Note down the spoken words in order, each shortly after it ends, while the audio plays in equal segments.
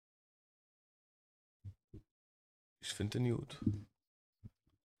Ich finde den gut.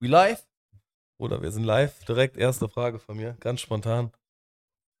 We live? Oder wir sind live. Direkt erste Frage von mir. Ganz spontan.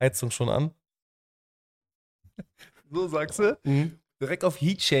 Heizung schon an? So sagst du? Direkt auf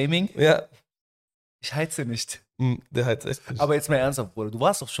Heat-Shaming. Ja. Ich heize nicht. Der heizt echt nicht. Aber jetzt mal ernsthaft, Bruder. Du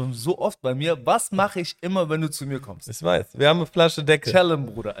warst doch schon so oft bei mir. Was mache ich immer, wenn du zu mir kommst? Ich weiß. Wärmeflasche, Decke. Challenge,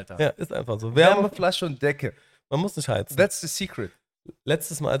 Bruder, Alter. Ja, ist einfach so. Wärmeflasche und Decke. Man muss nicht heizen. That's the secret.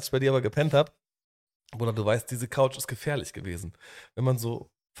 Letztes Mal, als ich bei dir aber gepennt habe, Bruder, du weißt, diese Couch ist gefährlich gewesen. Wenn man so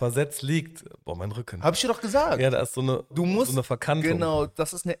versetzt liegt, boah, mein Rücken. Hab ich dir doch gesagt. Ja, da ist so eine Verkantung. Genau,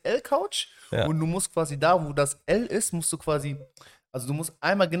 das ist eine L-Couch. Ja. Und du musst quasi da, wo das L ist, musst du quasi, also du musst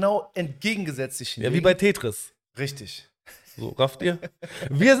einmal genau entgegengesetzt dich hinlegen. Ja, wie bei Tetris. Richtig. So, rafft ihr?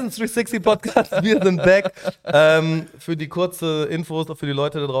 Wir sind 360 Podcast, wir sind back. Für die kurze Infos, auch für die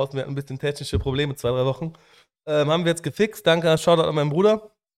Leute da draußen, wir hatten ein bisschen technische Probleme, 2-3 Wochen. Haben wir jetzt gefixt. Danke, Shoutout an meinen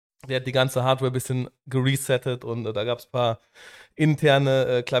Bruder. Der hat die ganze Hardware ein bisschen geresettet und da gab es ein paar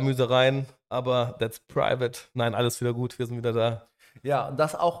interne Klamüsereien, aber that's private. Nein, alles wieder gut, wir sind wieder da. Ja, und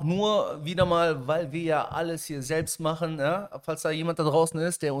das auch nur wieder mal, weil wir ja alles hier selbst machen. Ja? Falls da jemand da draußen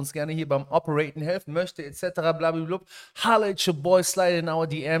ist, der uns gerne hier beim Operaten helfen möchte, etc., blablabla, holla at your boy, slide in our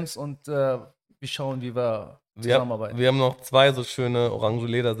DMs und wir schauen, wie wir zusammenarbeiten. Wir haben noch 2 so schöne orange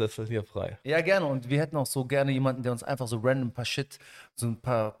Ledersessel hier frei. Ja, gerne. Und wir hätten auch so gerne jemanden, der uns einfach so random ein paar Shit, so ein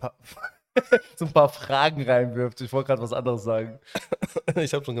paar so ein paar Fragen reinwirft. Ich wollte gerade was anderes sagen.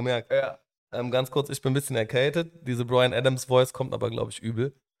 Ich habe schon gemerkt. Ja. Ganz kurz, ich bin ein bisschen erkältet. Diese Bryan Adams Voice kommt aber, glaube ich,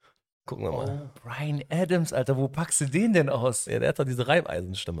 übel. Gucken wir mal. Oh, Bryan Adams, Alter, wo packst du den denn aus? Ja, der hat doch diese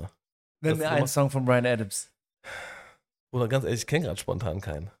Reibeisenstimme. Nenn mir einen Song von Bryan Adams. Oder ganz ehrlich, ich kenne gerade spontan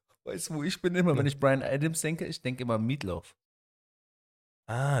keinen. Weißt du, wo ich bin immer, wenn ich Bryan Adams denke? Ich denke immer Meatloaf.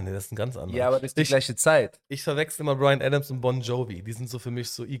 Ah, nee, das ist ein ganz anderer. Ja, aber das ist die gleiche Zeit. Ich verwechsel immer Bryan Adams und Bon Jovi. Die sind so für mich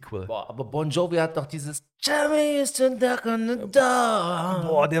so equal. Boah, aber Bon Jovi hat doch dieses Jeremy used to knock on the door.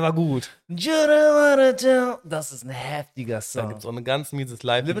 Boah, der war gut. You don't wanna tell. Das ist ein heftiger Da Song. gibt es auch ein ganz mieses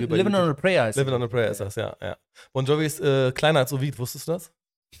Live-Video. Living on a Prayer heißt Living on a Prayer ist das, ja. Bon Jovi ist kleiner als Ovid, wusstest du das?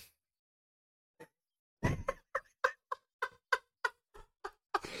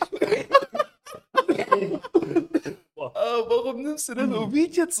 Warum nimmst du denn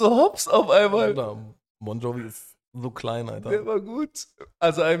Ovid jetzt so hops auf einmal? Bon Jovi ist so klein, Alter. Der war gut.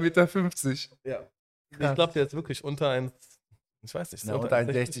 Also 1,50 Meter. Ja. Ich glaube, der ist wirklich unter 1, ich weiß nicht. Na, unter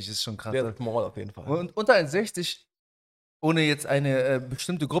 1,60 ist schon krass. Der ist small auf jeden Fall. Und unter 1,60, ohne jetzt eine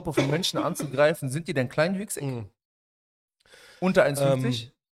bestimmte Gruppe von Menschen anzugreifen, sind die denn kleinwüchsig? Unter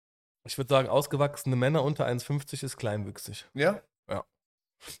 1,50? Ich würde sagen, ausgewachsene Männer unter 1,50 ist kleinwüchsig. Ja? Ja.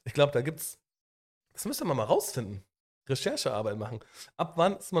 Ich glaube, da gibt's, das müsste man mal rausfinden. Recherchearbeit machen. Ab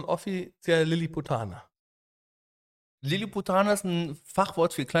wann ist man offiziell Lilliputaner? Lilliputaner ist ein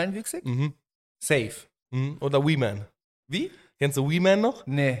Fachwort für kleinwüchsig? Safe. Oder Wee-Man. Wie? Kennst du Wee-Man noch?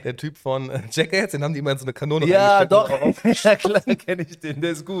 Nee. Der Typ von Jackass, den haben die immer in so eine Kanone Ja, reingesteckt. doch. Ja, klar kenne ich den,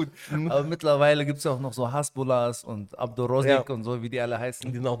 der ist gut. Aber mittlerweile gibt es auch noch so Hasbullahs und Abdurroznik und so, wie die alle Die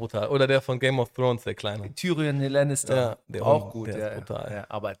heißen. sind auch brutal. Oder der von Game of Thrones, der Kleine. Tyrion Lannister. Ja, der auch Hund, gut. der ist brutal. Ja,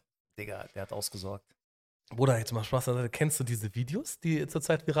 aber, Digga, der hat ausgesorgt. Bruder, jetzt mal Spaß. Kennst du diese Videos, die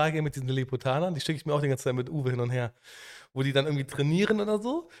zurzeit viral gehen mit diesen Lilliputanern? Die schicke ich mir auch die ganze Zeit mit Uwe hin und her. Wo die dann irgendwie trainieren oder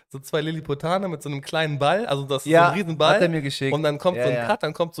so. So 2 Lilliputaner mit so einem kleinen Ball. Also das ist so ein Riesenball. hat er mir geschickt. Und dann kommt so ein Cut,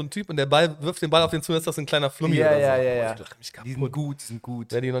 dann kommt so ein Typ und der Ball wirft den Ball auf den zu, ist das ein kleiner Flummi oder so. Ja. Boah, ich lach mich kaputt. Die sind gut, die sind gut.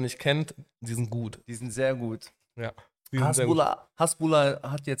 Wer die noch nicht kennt, die sind gut. Die sind sehr gut. Ja. Hasbulla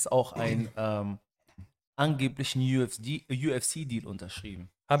hat jetzt auch einen angeblichen UFC-Deal unterschrieben.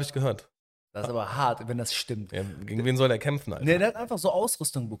 Habe ich gehört. Das ist aber hart, wenn das stimmt. Ja, gegen wen soll der kämpfen, Alter? Nee, der hat einfach so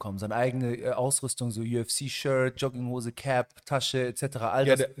Ausrüstung bekommen. Seine eigene Ausrüstung, so UFC-Shirt, Jogginghose, Cap, Tasche, etc. All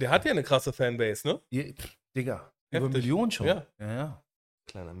Ja, das. der hat ja eine krasse Fanbase, ne? Digga, Heftig. über Millionen schon. Ja. Ja.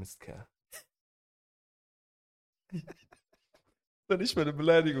 Kleiner Mistkerl. Das ist nicht mehr eine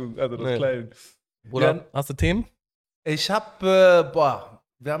Beleidigung, also das Nee. Kleine. Oder Ja. hast du Themen? Ich habe,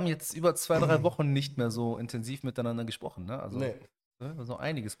 wir haben jetzt über 2-3 Wochen nicht mehr so intensiv miteinander gesprochen, ne? Also, so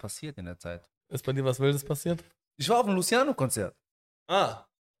einiges passiert in der Zeit. Ist bei dir was Wildes passiert? Ich war auf einem Luciano-Konzert. Ah.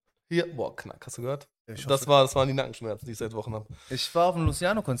 Hier, boah, Knack, hast du gehört? Ich Das waren die Nackenschmerzen, die ich seit Wochen habe. Ich war auf einem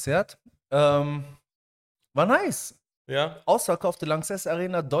Luciano-Konzert. War nice. Ja? Ausverkaufte Lanxess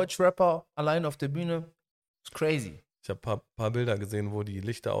Arena, Deutschrapper allein auf der Bühne. Ist crazy. Ich habe ein paar Bilder gesehen, wo die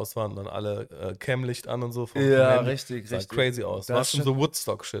Lichter aus waren und dann alle Cam-Licht an und so. Vom Ja, Handy. richtig, Sah richtig. crazy aus. Das War schon stimmt. so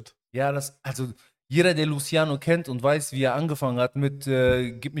Woodstock-Shit. Ja, also jeder, der Luciano kennt und weiß, wie er angefangen hat mit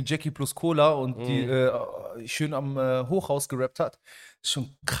Gib mir Jackie plus Cola und die schön am Hochhaus gerappt hat, ist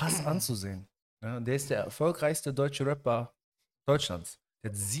schon krass anzusehen. Ja, der ist der erfolgreichste deutsche Rapper Deutschlands.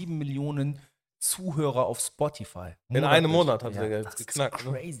 Der hat 7 Millionen Zuhörer auf Spotify. In einem Monat hat ja, er das jetzt geknackt. ist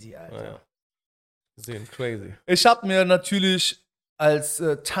crazy, Alter. Ja, ja. Gesehen, crazy. Ich habe mir natürlich als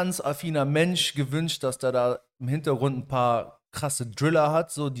tanzaffiner Mensch gewünscht, dass der da im Hintergrund ein paar krasse Driller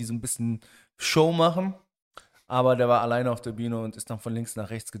hat, so die so ein bisschen Show machen. Aber der war alleine auf der Bühne und ist dann von links nach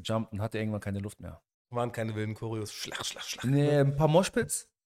rechts gejumpt und hatte irgendwann keine Luft mehr. Waren keine wilden Choreos. Schlag, schlag, schlag. Nee, ein paar Moshpits.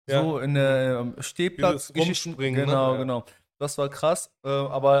 Ja. So in der Stehplatz. Dieses Rumspringen, Genau, ne? Ja. genau. Das war krass.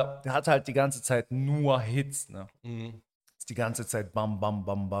 Aber der hatte halt die ganze Zeit nur Hits. Ne? Mhm. Ist die ganze Zeit bam, bam,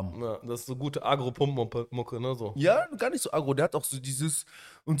 bam, bam. Ja, das ist so gute Agro-Pump-Mucke, ne? So. Ja, gar nicht so aggro. Der hat auch so dieses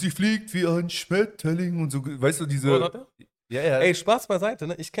und sie fliegt wie ein Schmetterling und so, weißt du, diese. So, hat er? Ja, ja. Ey, Spaß beiseite,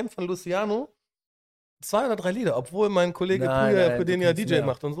 ne? Ich kenne von Luciano 2 oder 3 Lieder, obwohl mein Kollege Nein, Puya nein, für du den ja kennst DJ mehr.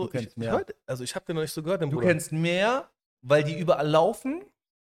 macht und so. Du kennst Ich mehr. hab den noch nicht so gehört, den Du Bruder. kennst mehr, weil die überall laufen.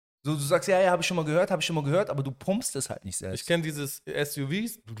 So, du sagst, ja, habe ich schon mal gehört, aber du pumpst es halt nicht selbst. Ich kenne dieses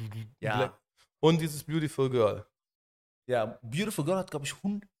SUVs Ja. Black, und dieses Beautiful Girl. Ja, Beautiful Girl hat, glaube ich,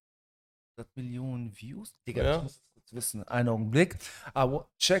 100 Millionen Views. Digga, Ja. ich muss das kurz wissen. Einen Augenblick. Aber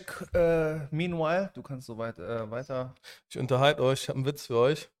check, meanwhile, du kannst so weiter. Ich unterhalte euch, ich habe einen Witz für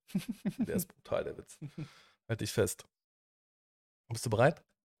euch. Der ist brutal, der Witz. Halt dich fest. Bist du bereit?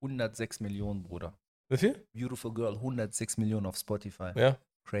 106 Millionen, Bruder. Wie viel? Beautiful Girl, 106 Millionen auf Spotify. Ja.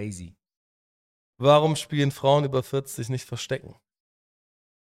 Crazy. Warum spielen Frauen über 40 nicht Verstecken?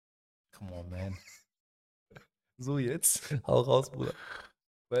 Come on, man. So jetzt? Hau raus, Bruder.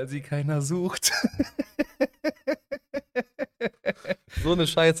 Weil sie keiner sucht. So eine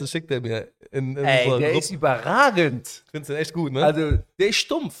Scheiße schickt er mir in Ey, unserer der Gruppe. ist überragend. Findest du den echt gut, ne? Also, der ist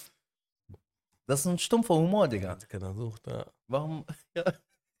stumpf. Das ist ein stumpfer Humor, Digga. Keiner sucht, ja. Warum? Ja.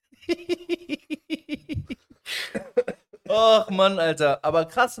 Ach, Mann, Alter. Aber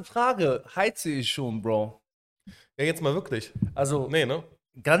krasse Frage. Heize ich schon, Bro. Ja, jetzt mal wirklich. Also, Nee, ne?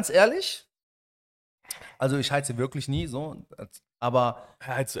 ganz ehrlich, also ich heize wirklich nie so, aber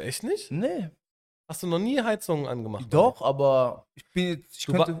Heizst du echt nicht? nee, Hast du noch nie Heizungen angemacht? doch, aber ich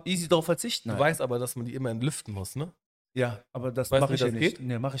Du könnte easy darauf verzichten. Du halt. weißt aber, dass man die immer entlüften muss, ne? Ja, aber das Weißt mache du, ich wie ja das nicht. geht?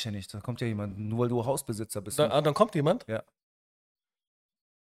 Nee, mache ich ja nicht. Da kommt ja jemand, nur weil du Hausbesitzer bist. Dann kommt jemand? Ja.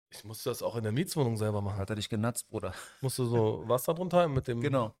 Ich musste das auch in der Mietswohnung selber machen. Hat er dich genatzt, Bruder. Musst du so Wasser drunter mit dem.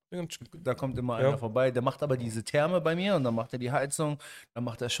 Genau. Da kommt immer einer vorbei, der macht aber diese Therme bei mir und dann macht er die Heizung, dann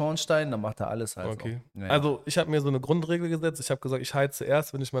macht er Schornstein, dann macht er alles halt. Okay. So. Ja. Also, ich habe mir so eine Grundregel gesetzt. Ich habe gesagt, ich heize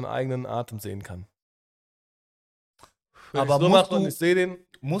erst, wenn ich meinen eigenen Atem sehen kann. Wenn Aber ich so musst mache und du- ich sehe den.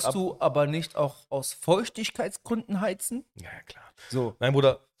 Musst Ab- du aber nicht auch aus Feuchtigkeitsgründen heizen? Ja, klar. So. Nein,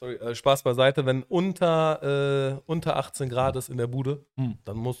 Bruder, sorry, Spaß beiseite. Wenn unter 18 Grad ist in der Bude, Hm.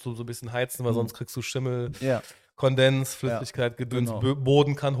 dann musst du so ein bisschen heizen, weil sonst kriegst du Schimmel, Ja. Kondens, Flüssigkeit, Gedöns. genau.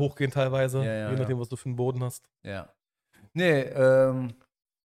 Boden kann hochgehen teilweise, Ja, ja, je nachdem, was du für einen Boden hast. Ja. Nee,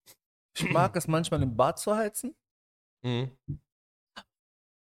 ich mag es manchmal im Bad zu heizen. Mhm.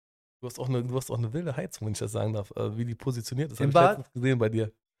 Du hast auch eine wilde Heizung, wenn ich das sagen darf, wie die positioniert ist. Im Habe ich Bad? letztens gesehen bei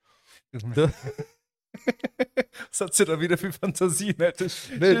dir. Was hat sie da wieder für Fantasien? Hätte ich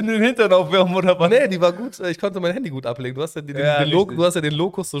schön den Hintern aufwärmen oder was? Nee, die war gut. Ich konnte mein Handy gut ablegen. Du hast ja richtig. du hast ja den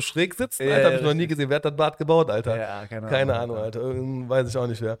Lokus so schräg sitzen, Ja, Alter. Hab ich noch nie richtig. gesehen. Wer hat das Bad gebaut, Alter? Ja, Keine Ahnung, Alter. Weiß ich auch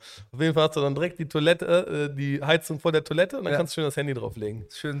nicht wer. Auf jeden Fall hast du dann direkt die Toilette, die Heizung vor der Toilette und dann Ja. kannst du schön das Handy drauflegen.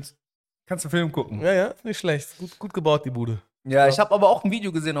 Schön. Kannst du Film gucken? Ja, ist nicht schlecht. Gut gebaut, die Bude. Ja, ich habe aber auch ein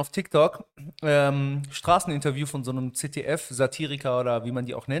Video gesehen auf TikTok. Straßeninterview von so einem ZDF-Satiriker oder wie man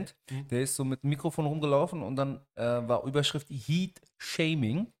die auch nennt. Der ist so mit dem Mikrofon rumgelaufen und dann war Überschrift Heat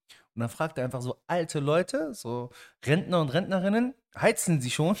Shaming. Und dann fragt er einfach so alte Leute, so Rentner und Rentnerinnen, heizen sie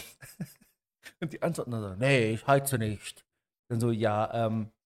schon? Und die antworten dann so, nee, ich heize nicht. Dann so, ja,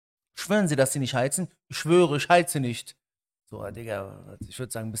 schwören Sie, dass Sie nicht heizen? Ich schwöre, ich heize nicht. So, Digga, ich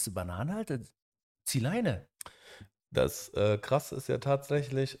würde sagen, bist du Banane, Alter? Zieh Leine. Das Krasse ist ja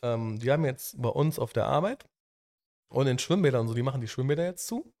tatsächlich, die haben jetzt bei uns auf der Arbeit und in Schwimmbädern und so, die machen die Schwimmbäder jetzt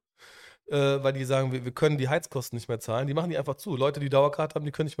zu, weil die sagen, wir können die Heizkosten nicht mehr zahlen. Die machen die einfach zu. Leute, die Dauerkarte haben,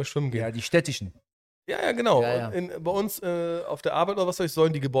 die können nicht mehr schwimmen gehen. Ja, die städtischen. Ja, genau. Ja, ja. Und bei uns auf der Arbeit oder was weiß ich,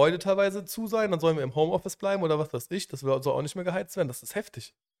 sollen die Gebäude teilweise zu sein, dann sollen wir im Homeoffice bleiben oder was weiß ich. Das soll auch nicht mehr geheizt werden. Das ist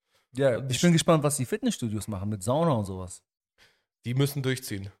heftig. Ja, ich bin gespannt, was die Fitnessstudios machen mit Sauna und sowas. Die müssen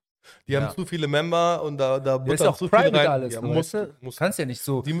durchziehen. Die Ja. haben zu viele Member und da Ja, ist buttern auch zu viel private rein. alles. Ja, du, muss, weißt du? muss. Kannst ja nicht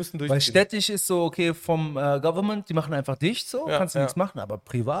so. Die müssen durchziehen. Weil städtisch ist so, okay, vom Government, die machen einfach dicht so, Ja, kannst du ja. nichts machen, aber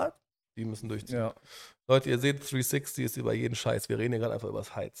privat? Die müssen durchziehen. Ja. Leute, ihr seht, 360 ist über jeden Scheiß. Wir reden hier gerade einfach über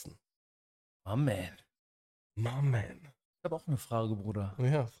das Heizen. Oh man. Man. Ich habe auch eine Frage, Bruder.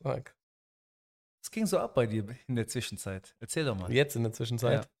 Ja, frag. Was ging so ab bei dir in der Zwischenzeit? Erzähl doch mal. Jetzt in der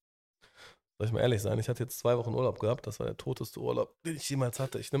Zwischenzeit. Soll ich mal ehrlich sein? Ich hatte jetzt 2 Wochen Urlaub gehabt. Das war der toteste Urlaub, den ich jemals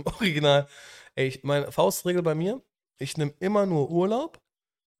hatte. Ich nehme original, meine Faustregel bei mir, ich nehme immer nur Urlaub,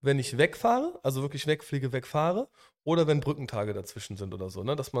 wenn ich wegfahre, also wirklich wegfliege, wegfahre, oder wenn Brückentage dazwischen sind oder so,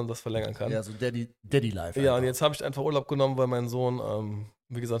 ne, dass man das verlängern kann. Ja, so Daddy-Life. Ja, und jetzt habe ich einfach Urlaub genommen, weil mein Sohn,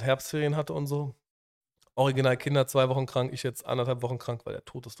 wie gesagt, Herbstferien hatte und so. Original Kinder 2 Wochen krank, ich jetzt 1,5 Wochen krank, weil der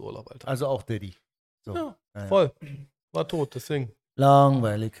toteste Urlaub, Alter. Also auch Daddy. So. Ja, Ja. voll. War tot, deswegen.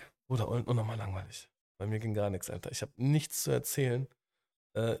 Langweilig. Oder unnormal langweilig. Bei mir ging gar nichts, Alter. Ich habe nichts zu erzählen,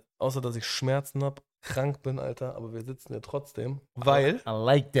 außer dass ich Schmerzen habe, krank bin, Alter, aber wir sitzen hier trotzdem, weil I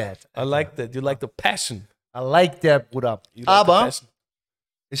like that. I like that, you like the passion. I like that, Bruder. You like the Aber passion.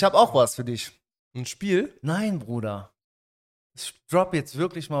 ich habe auch was für dich. Ein Spiel? Nein, Bruder. Ich drop jetzt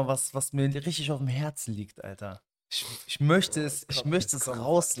wirklich mal was mir richtig auf dem Herzen liegt, Alter. Ich möchte es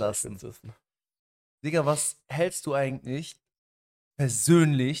rauslassen. Digga, was hältst du eigentlich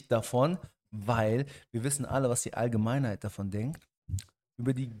persönlich davon? Weil wir wissen alle, was die Allgemeinheit davon denkt.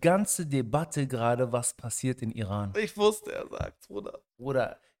 Über die ganze Debatte gerade, was passiert in Iran. Ich wusste, er sagt's, Bruder.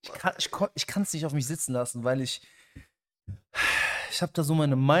 Bruder, ich kann es nicht auf mich sitzen lassen, weil ich habe da so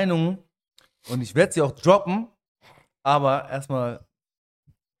meine Meinung und ich werde sie auch droppen. Aber erstmal,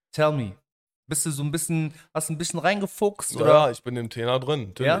 tell me, bist du so ein bisschen, hast du ein bisschen reingefuchst? Oder? Ja, ich bin im Thema drin,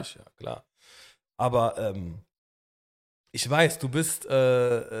 natürlich, ja, klar. Aber ich weiß, du bist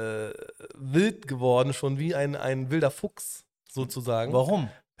wild geworden, schon wie ein wilder Fuchs, sozusagen.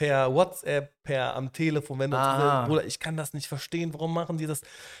 Warum? Per WhatsApp, am Telefon, wenn du Bruder, ich kann das nicht verstehen, warum machen die das?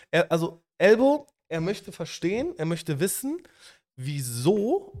 Also, Elbow, er möchte verstehen, er möchte wissen,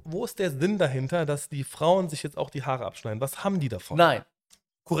 wieso, wo ist der Sinn dahinter, dass die Frauen sich jetzt auch die Haare abschneiden? Was haben die davon? Nein,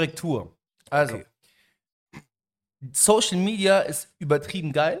 Korrektur. Also, Okay. Social Media ist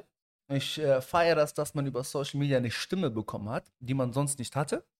übertrieben geil. Ich feiere das, dass man über Social Media eine Stimme bekommen hat, die man sonst nicht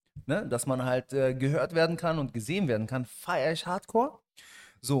hatte. Ne? Dass man halt gehört werden kann und gesehen werden kann, feiere ich hardcore.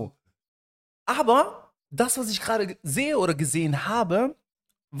 So. Aber das, was ich gerade sehe oder gesehen habe,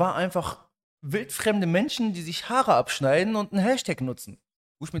 war einfach wildfremde Menschen, die sich Haare abschneiden und einen Hashtag nutzen.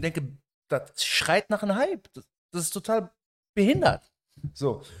 Wo ich mir denke, das schreit nach einem Hype. Das ist total behindert.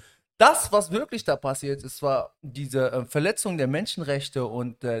 So. Das, was wirklich da passiert ist, war diese Verletzung der Menschenrechte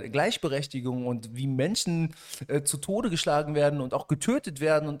und Gleichberechtigung und wie Menschen zu Tode geschlagen werden und auch getötet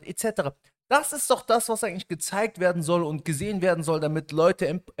werden und etc. Das ist doch das, was eigentlich gezeigt werden soll und gesehen werden soll, damit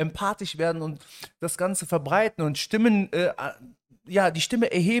Leute empathisch werden und das Ganze verbreiten und Stimmen, die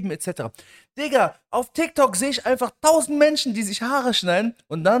Stimme erheben etc. Digga, auf TikTok sehe ich einfach 1000 Menschen, die sich Haare schneiden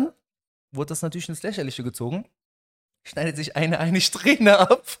und dann wurde das natürlich ins Lächerliche gezogen. Schneidet sich eine Strähne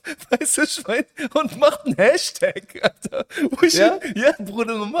ab, weißt du, Schwein, und macht einen Hashtag, Alter. Ja,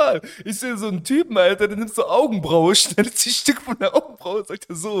 Bruder, normal. Ich sehe so einen Typen, Alter, der nimmt so Augenbraue, schneidet sich ein Stück von der Augenbraue und sagt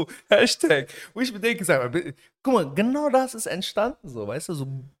so, Hashtag. Wo ich mir denke, sag mal, guck mal, genau das ist entstanden, so, weißt du, so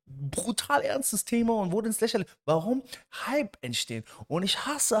brutal ernstes Thema und wurde ins Lächerliche. Warum? Hype entstehen. Und ich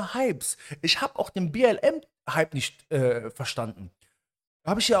hasse Hypes. Ich habe auch den BLM-Hype nicht verstanden.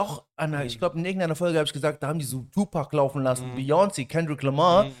 Habe ich ja auch, ich glaube, in irgendeiner Folge habe ich gesagt, da haben die so Tupac laufen lassen, Beyoncé, Kendrick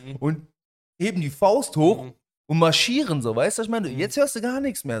Lamar und heben die Faust hoch und marschieren so, weißt du, was ich meine? Jetzt hörst du gar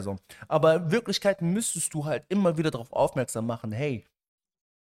nichts mehr so. Aber in Wirklichkeit müsstest du halt immer wieder darauf aufmerksam machen, hey,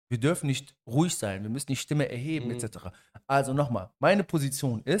 wir dürfen nicht ruhig sein, wir müssen die Stimme erheben, etc. Also nochmal, meine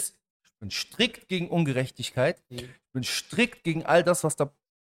Position ist, ich bin strikt gegen Ungerechtigkeit, ich bin strikt gegen all das, was da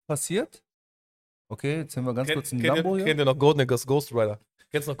passiert. Okay, jetzt haben wir ganz kurz einen Lambo hier. Kennt ihr noch Ghost Rider?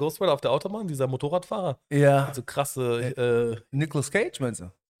 Kennst du noch Ghost Rider auf der Autobahn, dieser Motorradfahrer? Ja. So krasse. Nicolas Cage, meinst du?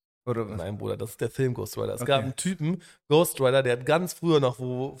 Oder was? Nein, Bruder, das ist der Film Ghost Rider. Es gab einen Typen, Ghost Rider, der hat ganz früher noch,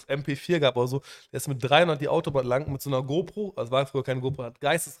 wo MP4 gab oder so, der ist mit 300 die Autobahn lang mit so einer GoPro, also war früher keine GoPro, hat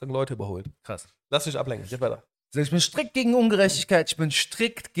geisteskrank Leute überholt. Krass. Lass dich ablenken, geht weiter. Ich bin strikt gegen Ungerechtigkeit, ich bin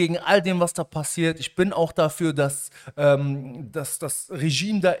strikt gegen all dem, was da passiert. Ich bin auch dafür, dass das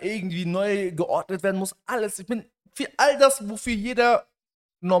Regime da irgendwie neu geordnet werden muss. Alles. Ich bin für all das, wofür jeder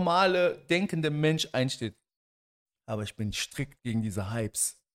normale, denkende Mensch einsteht. Aber ich bin strikt gegen diese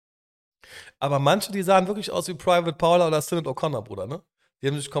Hypes. Aber manche, die sahen wirklich aus wie Private Paula oder Sinead O'Connor, Bruder, ne? Die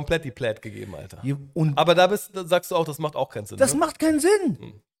haben sich komplett die Plät gegeben, Alter. Und aber da sagst du auch, das macht auch keinen Sinn. Das macht keinen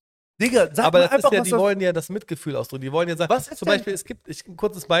Sinn. Digga, sag aber mal das einfach, ist ja, die wollen ja das Mitgefühl ausdrücken. Die wollen ja sagen, was ist zum Beispiel, ein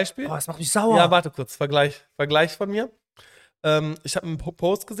kurzes Beispiel. Oh, das macht mich sauer. Ja, warte kurz, Vergleich von mir. Ich habe einen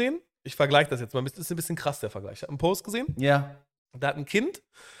Post gesehen, ich vergleiche das jetzt mal, das ist ein bisschen krass, der Vergleich. Ich habe einen Post gesehen, ja. Da hat ein Kind,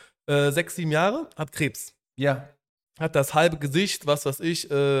 6, 7 Jahre, hat Krebs. Ja. Hat das halbe Gesicht, was weiß ich,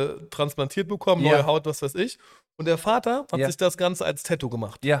 transplantiert bekommen, neue Haut, was weiß ich. Und der Vater hat sich das Ganze als Tattoo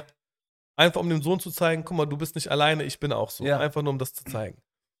gemacht. Einfach um dem Sohn zu zeigen, guck mal, du bist nicht alleine, ich bin auch so. Einfach nur, um das zu zeigen.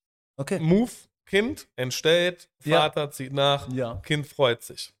 Okay. Move, Kind entstellt, Ja. Vater zieht nach, Ja. Kind freut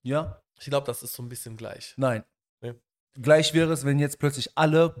sich. Ja. Ich glaube, das ist so ein bisschen gleich. Nein. Nee. Gleich wäre es, wenn jetzt plötzlich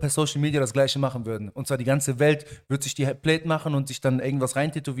alle per Social Media das Gleiche machen würden. Und zwar die ganze Welt würde sich die Plate machen und sich dann irgendwas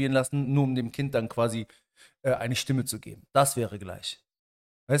reintätowieren lassen, nur um dem Kind dann quasi eine Stimme zu geben. Das wäre gleich.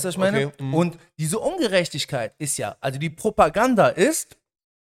 Weißt du, was ich meine? Okay, mhm. Und diese Ungerechtigkeit ist ja, also die Propaganda ist,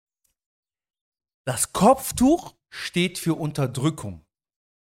 das Kopftuch steht für Unterdrückung.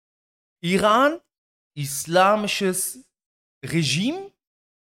 Iran, islamisches Regime,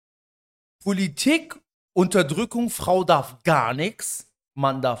 Politik, Unterdrückung, Frau darf gar nichts,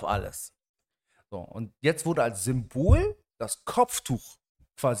 Mann darf alles. So, und jetzt wurde als Symbol das Kopftuch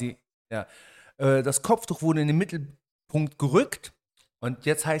quasi, das Kopftuch wurde in den Mittelpunkt gerückt und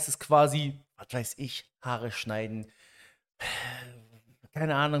jetzt heißt es quasi, was weiß ich, Haare schneiden.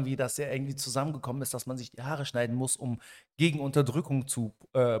 Keine Ahnung, wie das ja irgendwie zusammengekommen ist, dass man sich die Haare schneiden muss, um gegen Unterdrückung zu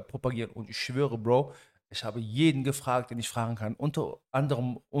propagieren. Und ich schwöre, Bro, ich habe jeden gefragt, den ich fragen kann. Unter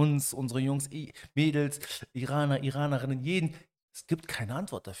anderem uns, unsere Jungs, Mädels, Iraner, Iranerinnen, jeden. Es gibt keine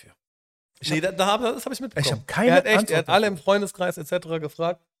Antwort dafür. Das habe ich mitbekommen. Ich habe keine Antwort Er hat alle dafür. im Freundeskreis etc.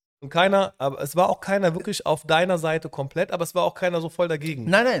 gefragt. Und keiner, aber es war auch keiner wirklich auf deiner Seite komplett, aber es war auch keiner so voll dagegen.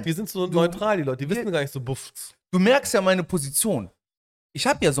 Nein, nein. Die sind so neutral, die Leute, die wissen gar nicht so buffs. Du merkst ja meine Position. Ich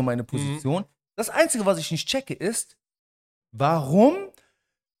habe ja so meine Position. Das Einzige, was ich nicht checke, ist, warum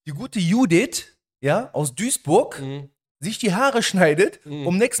die gute Judith, aus Duisburg, sich die Haare schneidet,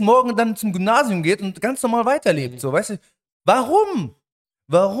 um nächsten Morgen dann zum Gymnasium geht und ganz normal weiterlebt. So, weißt du? Warum?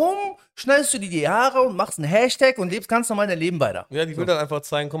 Warum schneidest du dir die Haare und machst einen Hashtag und lebst ganz normal dein Leben weiter? Ja, die will dann einfach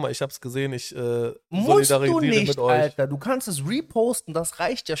zeigen, guck mal, ich hab's gesehen, ich Musst du solidarisiere nicht, mit euch. Alter. Du kannst es reposten, das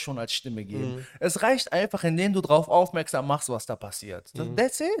reicht ja schon als Stimme geben. Es reicht einfach, indem du drauf aufmerksam machst, was da passiert.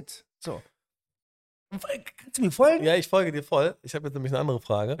 That's it. So. Kannst du mir folgen? Ja, ich folge dir voll. Ich habe jetzt nämlich eine andere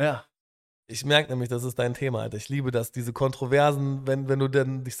Frage. Ja. Ich merke nämlich, das ist dein Thema, Alter. Ich liebe das, diese Kontroversen, wenn du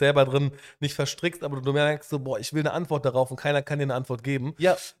denn dich selber drin nicht verstrickst, aber du merkst so, boah, ich will eine Antwort darauf und keiner kann dir eine Antwort geben.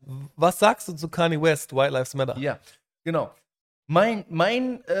 Ja. Was sagst du zu Kanye West, White Lives Matter? Ja, genau. Mein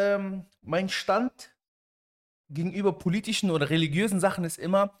Stand gegenüber politischen oder religiösen Sachen ist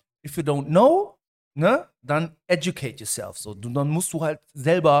immer, if you don't know, ne, dann educate yourself. So. Dann musst du halt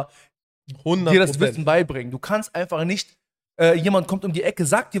selber 100%. dir das Wissen beibringen. Du kannst einfach nicht, jemand kommt um die Ecke,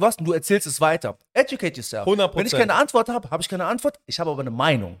 sagt dir was und du erzählst es weiter. Educate yourself. 100%. Wenn ich keine Antwort habe, habe ich keine Antwort. Ich habe aber eine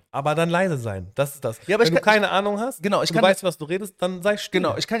Meinung. Aber dann leise sein, das ist das. Ja, aber wenn du keine Ahnung hast, genau, ich und kann- du weißt, was du redest, dann sei still.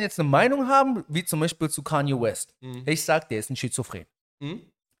 Genau, ich kann jetzt eine Meinung haben, wie zum Beispiel zu Kanye West. Ich sag, der ist ein Schizophren. Mhm.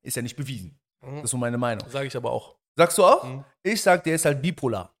 Ist ja nicht bewiesen. Das ist so meine Meinung. Sage ich aber auch. Sagst du auch? Mhm. Ich sag, der ist halt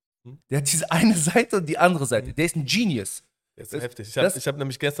bipolar. Der hat diese eine Seite und die andere Seite. Der ist ein Genius. Das ist Das- heftig. das- Ich hab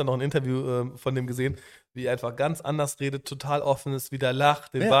nämlich gestern noch ein Interview von dem gesehen, wie er einfach ganz anders redet, total offen ist, wie der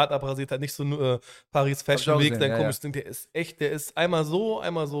lacht, den Ja. Bart abrasiert hat, nicht so Paris Hab Fashion ich auch Week, gesehen, sein ja, komisches Ding, der ist echt, der ist einmal so,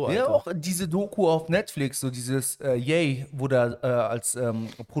 Alter. Ja, auch diese Doku auf Netflix, so dieses Yay, wo der als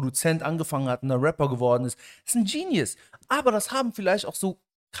Produzent angefangen hat und ein Rapper geworden ist. Ist ein Genius. Aber das haben vielleicht auch so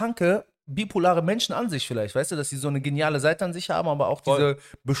kranke, bipolare Menschen an sich vielleicht, weißt du, dass sie so eine geniale Seite an sich haben, aber auch Voll.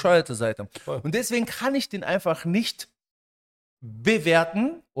 diese bescheuerte Seite. Voll. Und deswegen kann ich den einfach nicht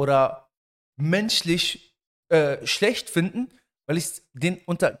bewerten oder menschlich schlecht finden, weil ich den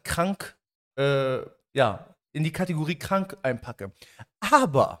unter krank, in die Kategorie krank einpacke.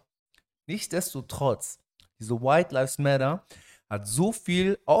 Aber nichtsdestotrotz, diese White Lives Matter hat so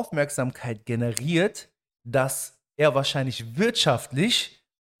viel Aufmerksamkeit generiert, dass er wahrscheinlich wirtschaftlich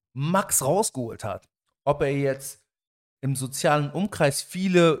Max rausgeholt hat. Ob er jetzt im sozialen Umkreis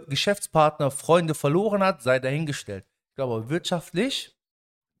viele Geschäftspartner, Freunde verloren hat, sei dahingestellt. Ich glaube, wirtschaftlich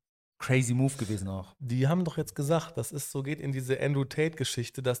crazy Move gewesen auch. Die haben doch jetzt gesagt, das ist so, geht in diese Andrew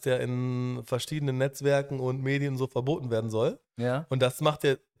Tate-Geschichte, dass der in verschiedenen Netzwerken und Medien so verboten werden soll. Ja. Und das macht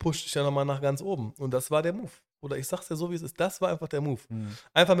der, pusht dich ja nochmal nach ganz oben. Und das war der Move. Oder ich sag's ja so, wie es ist, das war einfach der Move.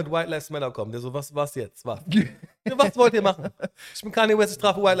 Einfach mit White Lives Matter kommen. Der so, was jetzt? Was? Ja, was wollt ihr machen? Ich bin Kanye West, ich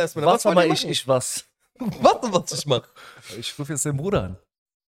trage White Lives Matter. Was wollt aber ihr ich, machen? ich was? Was ich mache? Ich rufe jetzt den Bruder an.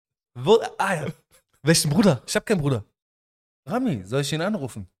 Ja. Welchen Bruder? Ich hab keinen Bruder. Rami, soll ich ihn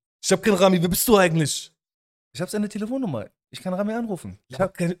anrufen? Ich hab keinen Rami. Wer bist du eigentlich? Ich habe seine Telefonnummer. Ich kann Rami anrufen. Ich hab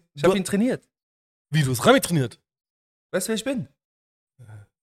habe keine, hab ihn trainiert. Wie, du hast Rami trainiert? Weißt du, wer ich bin?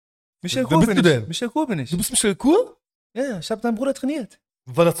 Michel Wer Kur bist bin du ich. denn? Michel Kur bin ich. Du bist Michel Kur? Ja, ich habe deinen Bruder trainiert.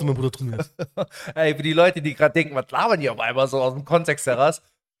 Wann hast du meinen Bruder trainiert? Ey, für die Leute, die gerade denken, was labern die auf einmal so aus dem Kontext heraus?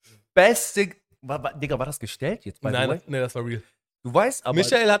 Beste. Digga, war das gestellt jetzt? by the way? Nein, nee, das war real. Du weißt aber,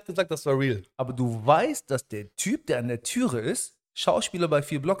 Michael hat gesagt, das war real. aber du weißt, dass der Typ, der an der Türe ist, Schauspieler bei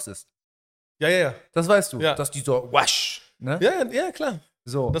 4 Blocks ist. Ja. Das weißt du. Ja. Dass die so wasch. Ne? Ja, klar.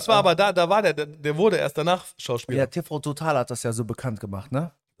 So, Das war aber da war der wurde erst danach Schauspieler. ja, TV Total hat das ja so bekannt gemacht,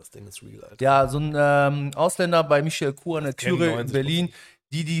 ne? Das Ding ist real, Alter. Ja, so ein Ausländer bei Michael Kur an der kennen Türe in 90%. Berlin.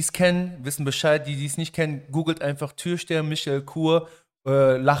 Die es kennen, wissen Bescheid. Die es nicht kennen, googelt einfach Türsteher Michael Kur,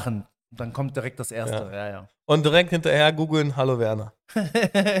 lachen. Dann kommt direkt das Erste. Ja. Und direkt hinterher googeln, hallo Werner.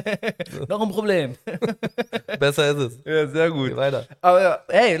 Noch ein Problem. Besser ist es. Ja, sehr gut. Geh weiter. Aber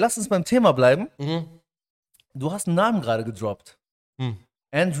ey, lass uns beim Thema bleiben. Mhm. Du hast einen Namen gerade gedroppt. Hm.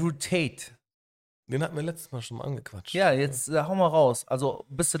 Andrew Tate. Den hatten wir letztes Mal schon mal angequatscht. Ja, jetzt hau mal raus. Also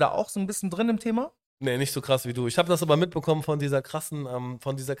bist du da auch so ein bisschen drin im Thema? Nee, nicht so krass wie du. Ich habe das aber mitbekommen von dieser krassen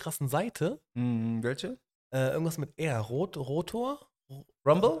Seite. Welche? Irgendwas mit R. Rotor?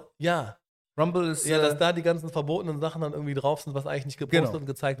 Rumble? Ja. Rumble ist. Ja, dass da die ganzen verbotenen Sachen dann irgendwie drauf sind, was eigentlich nicht gepostet Genau. und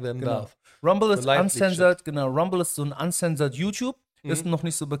gezeigt werden Genau. darf. Rumble ist So Live-Leak-Shit. uncensored, genau. Rumble ist so ein uncensored YouTube. Ist noch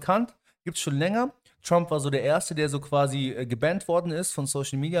nicht so bekannt. Gibt's schon länger. Trump war so der Erste, der so quasi gebannt worden ist von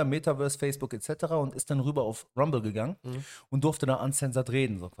Social Media, Metaverse, Facebook etc. und ist dann rüber auf Rumble gegangen und durfte da uncensored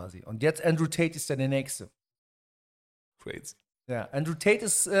reden, so quasi. Und jetzt Andrew Tate ist ja der Nächste. Crazy. Ja, Andrew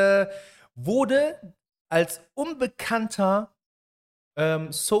Tate wurde als unbekannter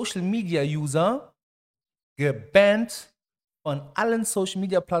Social Media User gebannt von allen Social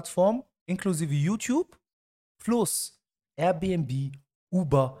Media Plattformen, inklusive YouTube, plus Airbnb,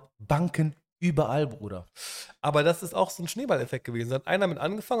 Uber, Banken, überall, Bruder. Aber das ist auch so ein Schneeballeffekt gewesen. Da hat einer mit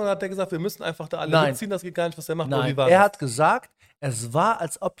angefangen und hat der gesagt, wir müssen einfach da alle Nein. mitziehen, das geht gar nicht, was der macht. Oder Nein, wie war er das? hat gesagt, es war,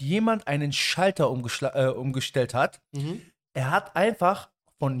 als ob jemand einen Schalter umgestellt hat. Er hat einfach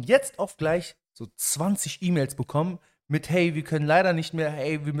von jetzt auf gleich so 20 E-Mails bekommen mit, hey, wir können leider nicht mehr,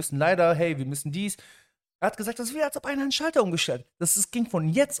 hey, wir müssen leider, hey, wir müssen dies. Er hat gesagt, das wäre, als ob einer einen Schalter umgestellt hat. Das ging von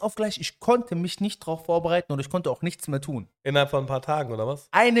jetzt auf gleich. Ich konnte mich nicht drauf vorbereiten und ich konnte auch nichts mehr tun. Innerhalb von ein paar Tagen, oder was?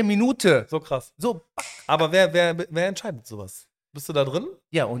 Eine Minute. So krass. So, Aber wer entscheidet sowas? Bist du da drin?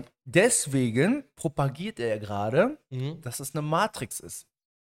 ja, und deswegen propagiert er gerade, dass es eine Matrix ist.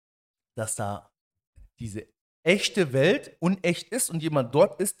 Dass da diese echte Welt unecht ist und jemand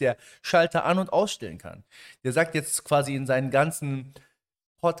dort ist, der Schalter an- und ausstellen kann. Der sagt jetzt quasi in seinen ganzen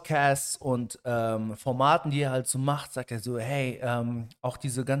Podcasts und Formaten, die er halt so macht, sagt er so, hey, auch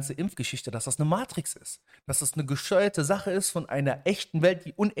diese ganze Impfgeschichte, dass das eine Matrix ist. Dass das eine gesteuerte Sache ist von einer echten Welt,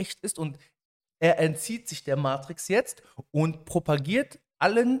 die unecht ist und er entzieht sich der Matrix jetzt und propagiert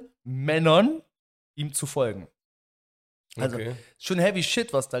allen Männern, ihm zu folgen. Also, Okay. schon heavy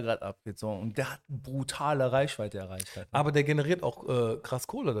shit, was da gerade abgeht. So. Und der hat brutale Reichweite erreicht. Halt, ne? Aber der generiert auch krass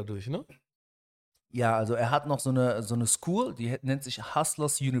Kohle dadurch, ne? Ja, also er hat noch so eine School, die nennt sich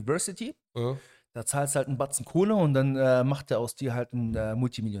Hustlers University. Ja. Da zahlst du halt einen Batzen Kohle und dann macht er aus dir halt einen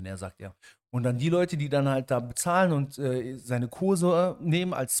Multimillionär, sagt er. Und dann die Leute, die dann halt da bezahlen und seine Kurse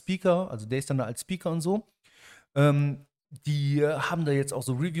nehmen als Speaker, also der ist dann da als Speaker und so, die haben da jetzt auch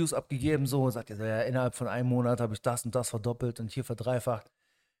so Reviews abgegeben, so, sagt er, so, ja, innerhalb von einem Monat habe ich das und das verdoppelt und hier verdreifacht.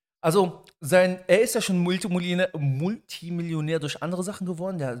 Also, er ist ja schon Multimillionär durch andere Sachen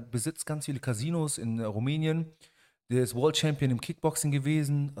geworden. Der besitzt ganz viele Casinos in Rumänien. Der ist World Champion im Kickboxing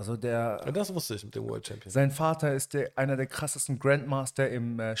gewesen. Also Ja, das wusste ich mit dem World Champion. sein Vater ist einer der krassesten Grandmaster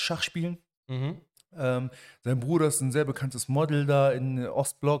im Schachspielen. Sein Bruder ist ein sehr bekanntes Model da in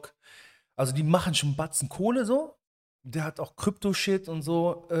Ostblock. Also die machen schon Batzen Kohle so. Der hat auch Krypto-Shit und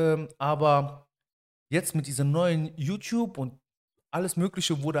so. Aber jetzt mit diesem neuen YouTube und alles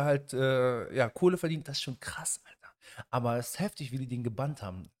Mögliche, wo der halt Kohle verdient, das ist schon krass, Alter. Aber es ist heftig, wie die den gebannt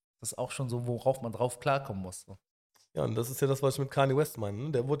haben. Das ist auch schon so, worauf man drauf klarkommen muss. So. Ja, und das ist ja das, was ich mit Kanye West meine.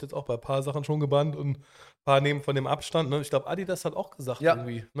 Ne? Der wurde jetzt auch bei ein paar Sachen schon gebannt und ein paar nehmen von dem Abstand. Ne? Ich glaube, Adidas hat auch gesagt Ja.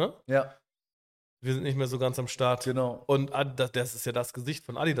 irgendwie, ne? Ja, Wir sind nicht mehr so ganz am Start. genau. Und das ist ja das Gesicht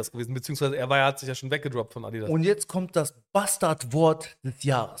von Adidas gewesen, beziehungsweise hat sich ja schon weggedroppt von Adidas. Und jetzt kommt das Bastardwort des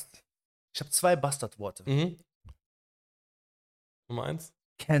Jahres. Ich habe 2 Bastardworte. Nummer 1?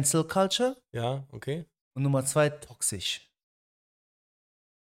 Cancel Culture Ja, okay. und Nummer 2 toxisch.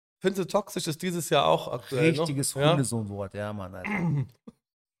 Findest du, toxisch ist dieses Jahr auch aktuell Richtiges noch? Ja? Hundesohnwort, ja, Mann, Alter.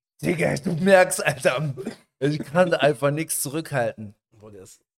 Digga, du merkst, Alter, ich kann da einfach nichts zurückhalten. Boah, der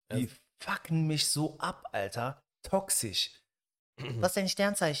ist, Die fucken mich so ab, Alter. Toxisch. Was ist dein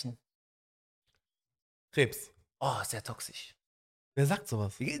Sternzeichen? Krebs. Oh, sehr toxisch. Wer sagt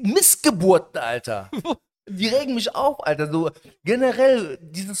sowas? Missgeburten, Alter. Die regen mich auf, Alter. So generell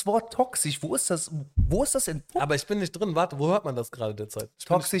dieses Wort toxisch, wo ist das entpuppt? Aber ich bin nicht drin. Warte, wo hört man das gerade derzeit?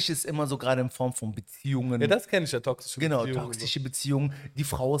 Toxisch ist immer so gerade in Form von Beziehungen. Ja, das kenne ich ja, toxische Genau, Beziehungen. toxische Beziehungen. Die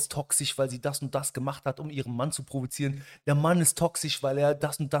Frau ist toxisch, weil sie das und das gemacht hat, um ihren Mann zu provozieren. Der Mann ist toxisch, weil er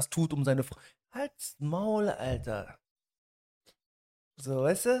das und das tut, um seine Frau. Halt's Maul, Alter. So,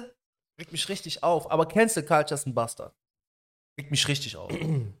 weißt du? Regt mich richtig auf. Aber Cancel Culture ist ein Bastard. Regt mich richtig auf.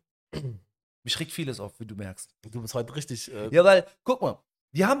 Mich regt vieles auf, wie du merkst. Du bist heute richtig. Ja, weil, guck mal,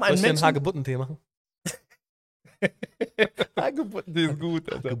 die haben Soll einen ich dir einen Menschen. Hagebuttentee machen? Hagebuttentee ist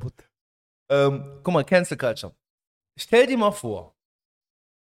gut, Alter. Hagebutt. Guck mal, Cancel Culture. Stell dir mal vor,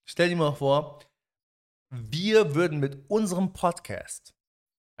 wir würden mit unserem Podcast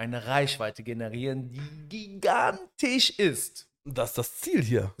eine Reichweite generieren, die gigantisch ist. Das ist das Ziel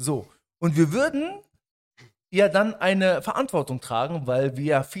hier. So. Und wir würden ja dann eine Verantwortung tragen, weil wir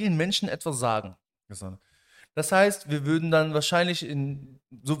ja vielen Menschen etwas sagen. Das heißt, wir würden dann wahrscheinlich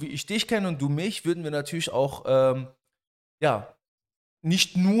so wie ich dich kenne und du mich, würden wir natürlich auch, ja,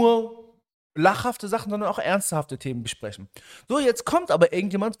 nicht nur lachhafte Sachen, sondern auch ernsthafte Themen besprechen. So, jetzt kommt aber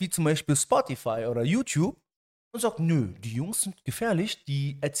irgendjemand, wie zum Beispiel Spotify oder YouTube, und sagt, nö, die Jungs sind gefährlich,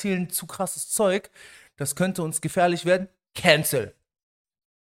 die erzählen zu krasses Zeug, das könnte uns gefährlich werden. Cancel.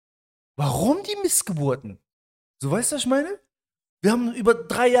 Warum die Missgeburten? So, weißt du, was ich meine? Wir haben über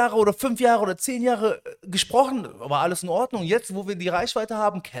 3 Jahre oder 5 Jahre oder 10 Jahre gesprochen, war alles in Ordnung. Jetzt, wo wir die Reichweite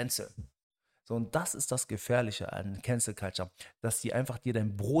haben, Cancel. So, und das ist das Gefährliche an Cancel Culture, dass die einfach dir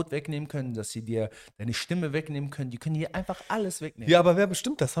dein Brot wegnehmen können, dass sie dir deine Stimme wegnehmen können. Die können dir einfach alles wegnehmen. Ja, aber wer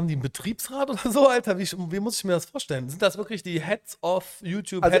bestimmt das? Haben die einen Betriebsrat oder so, Alter? Wie muss ich mir das vorstellen? Sind das wirklich die Heads of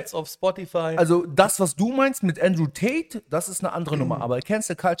YouTube, Also- Heads of Spotify? Also das, was du meinst mit Andrew Tate, das ist eine andere Nummer. Aber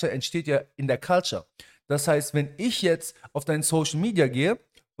Cancel Culture entsteht ja in der Culture. Das heißt, wenn ich jetzt auf dein Social Media gehe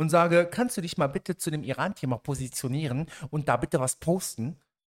und sage, kannst du dich mal bitte zu dem Iran-Thema positionieren und da bitte was posten?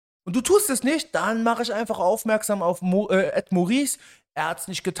 Und du tust es nicht, dann mache ich einfach aufmerksam auf Ed Maurice. Er hat es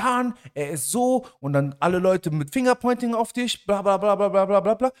nicht getan, er ist so und dann alle Leute mit Fingerpointing auf dich, bla bla bla bla bla bla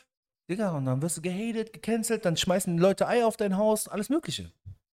bla bla. Digga, und dann wirst du gehatet, gecancelt, dann schmeißen Leute Eier auf dein Haus, alles Mögliche.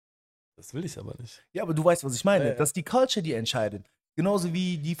 Das will ich aber nicht. Ja, aber du weißt, was ich meine. Ja. Das ist die Culture, die entscheidet. Genauso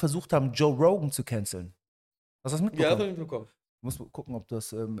wie die versucht haben, Joe Rogan zu canceln. Hast du das mitbekommen? habe ich mitbekommen. Du musst gucken, ob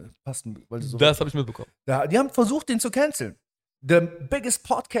das passt. Weil du so Das habe ich mitbekommen. ja, die haben versucht, den zu canceln. The biggest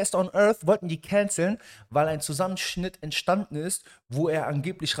podcast on earth wollten die canceln, weil ein Zusammenschnitt entstanden ist, wo er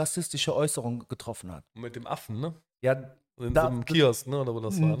angeblich rassistische Äußerungen getroffen hat. Mit dem Affen, ne? Ja, In Da- so einem Kiosk, ne? Oder wo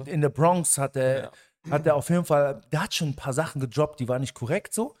das war, ne? in der Bronx hat er Ja. auf jeden Fall, der hat schon ein paar Sachen gedroppt, die waren nicht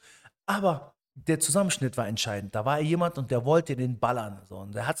korrekt so, aber der Zusammenschnitt war entscheidend. Da war jemand und der wollte den ballern. So,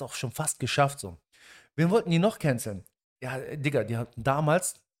 und der hat es auch schon fast geschafft. So. Wen wollten die noch canceln? Ja, Digga, die hatten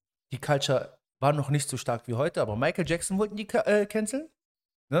damals, die Culture war noch nicht so stark wie heute, aber Michael Jackson wollten die canceln.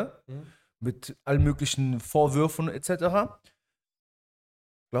 Ne? Mhm. Mit allen möglichen Vorwürfen etc.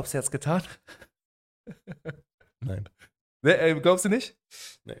 Glaubst du, er hat's getan? Nein. Ne, glaubst du nicht?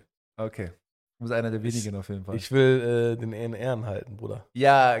 Nee. Okay. Du bist einer der wenigen auf jeden Fall. Ich will den in Ehren halten, Bruder.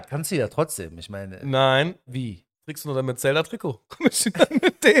 Ja, kannst du ja trotzdem. Ich meine, Nein. wie? Trägst du nur damit Zelda-Trikot? Komm ich wieder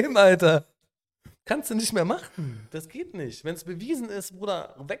mit dem, Alter. Kannst du nicht mehr machen. Das geht nicht. Wenn es bewiesen ist,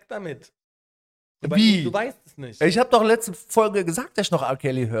 Bruder, weg damit. Aber Wie? Du weißt es nicht. Ich habe doch letzte Folge gesagt, dass ich noch R.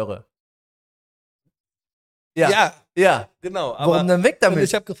 Kelly höre. Ja, Ja. genau. Warum dann weg damit?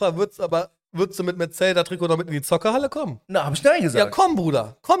 Ich habe gefragt, würdest du mit Zelda-Trikot noch mit in die Zockerhalle kommen? Na, hab ich nein gesagt. Ja, komm,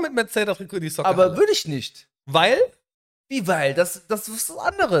 Bruder. Komm mit Zelda-Trikot in die Zockerhalle. Aber würde ich nicht. Weil? Wie, weil? Das ist was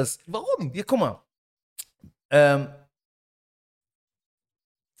anderes. Warum? Hier, guck mal.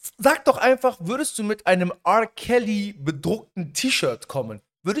 Sag doch einfach, würdest du mit einem R. Kelly bedruckten T-Shirt kommen?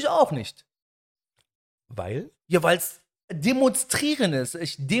 Würde ich auch nicht. Weil? Ja, weil es demonstrieren ist.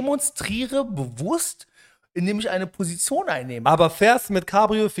 Ich demonstriere bewusst, indem ich eine Position einnehme. Aber fährst mit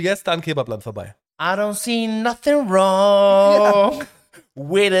Cabrio Fiesta an Kebabland vorbei. I don't see nothing wrong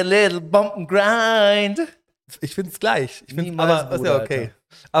with a little bump and grind. Ich find's gleich. Ich find's, Niemals, aber ist ja Bruder, okay. Alter.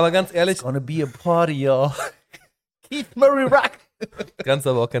 Aber ganz ehrlich, It's gonna be a party, y'all. Keith Murray Rock. kannst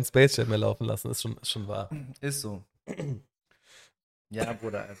aber auch kein Space Jam mehr laufen lassen. Ist schon wahr. Ist so. Ja,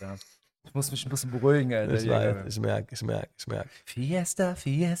 Bruder, Alter. Ich muss mich ein bisschen beruhigen, Alter. Ich weiß, ich merke. Fiesta,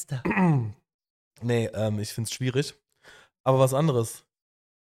 Fiesta. Nee, ich find's schwierig. Aber was anderes.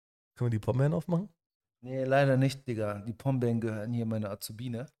 Können wir die Pombeeren aufmachen? Nee, leider nicht, Digga. Die Pombeeren gehören hier meiner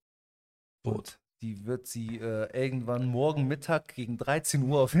Azubine. Tot. Die wird sie irgendwann morgen Mittag gegen 13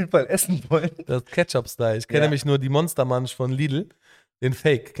 Uhr auf jeden Fall essen wollen. Das ist Ketchup-Style. Ich kenne Ja. nämlich nur die Monster Munch von Lidl. Den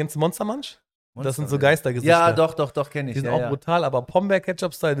Fake. Kennst du Monster Munch? Das sind so Monster, Geistergesichter. Ja, doch, kenne ich. Die sind ja, auch ja. brutal, aber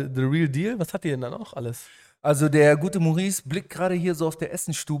Pombeer-Ketchup-Style, the real deal. Was hat die denn dann auch alles? Also der gute Maurice blickt gerade hier so auf der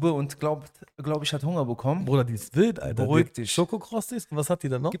Essenstube und glaub ich, hat Hunger bekommen. Bruder, die ist wild, Alter. Beruhig Die dich. Schokokrostis. Und was hat die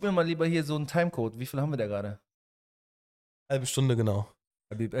dann noch? Gib mir mal lieber hier so einen Timecode. Wie viel haben wir da gerade? Halbe Stunde genau.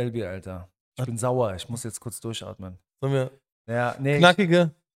 Habib Elbi, Alter. Ich bin sauer. Ich muss jetzt kurz durchatmen. Sollen wir Ja, nee.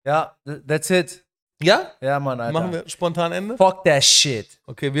 knackige? Ja, that's it. Ja? Ja, Mann, Alter. Machen wir spontan Ende? Fuck that shit.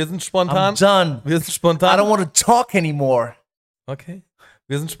 Okay, wir sind I'm spontan. done. Wir sind I spontan. don't want to talk anymore. Okay.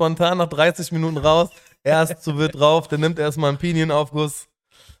 Wir sind spontan nach 30 Minuten raus. Er ist zu wild drauf, der nimmt erstmal einen Pinienaufguss.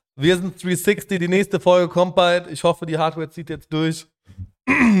 Wir sind 360, die nächste Folge kommt bald. Ich hoffe, die Hardware zieht jetzt durch.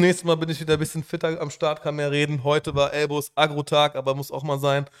 Nächstes Mal bin ich wieder ein bisschen fitter am Start, kann mehr reden. Heute war Elbos Agro-Tag, aber muss auch mal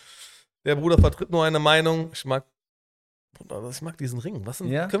sein. Der Bruder vertritt nur eine Meinung. Ich mag diesen Ring.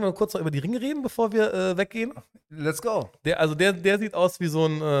 Ja? Können wir kurz noch über die Ringe reden, bevor wir weggehen? Let's go. Der sieht aus wie so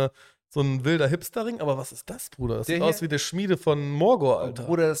ein wilder Hipster-Ring, aber was ist das, Bruder? Das sieht aus wie der Schmiede von Morgor, Alter.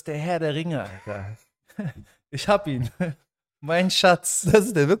 Bruder, das ist der Herr der Ringe, Alter. Ich hab ihn. Mein Schatz. Das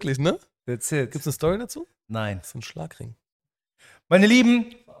ist der wirklich, ne? That's it. Gibt's eine Story dazu? Nein. Das ist ein Schlagring. Meine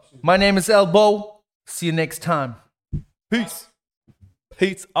Lieben, my name is Elbow. See you next time. Peace.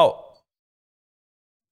 Peace out.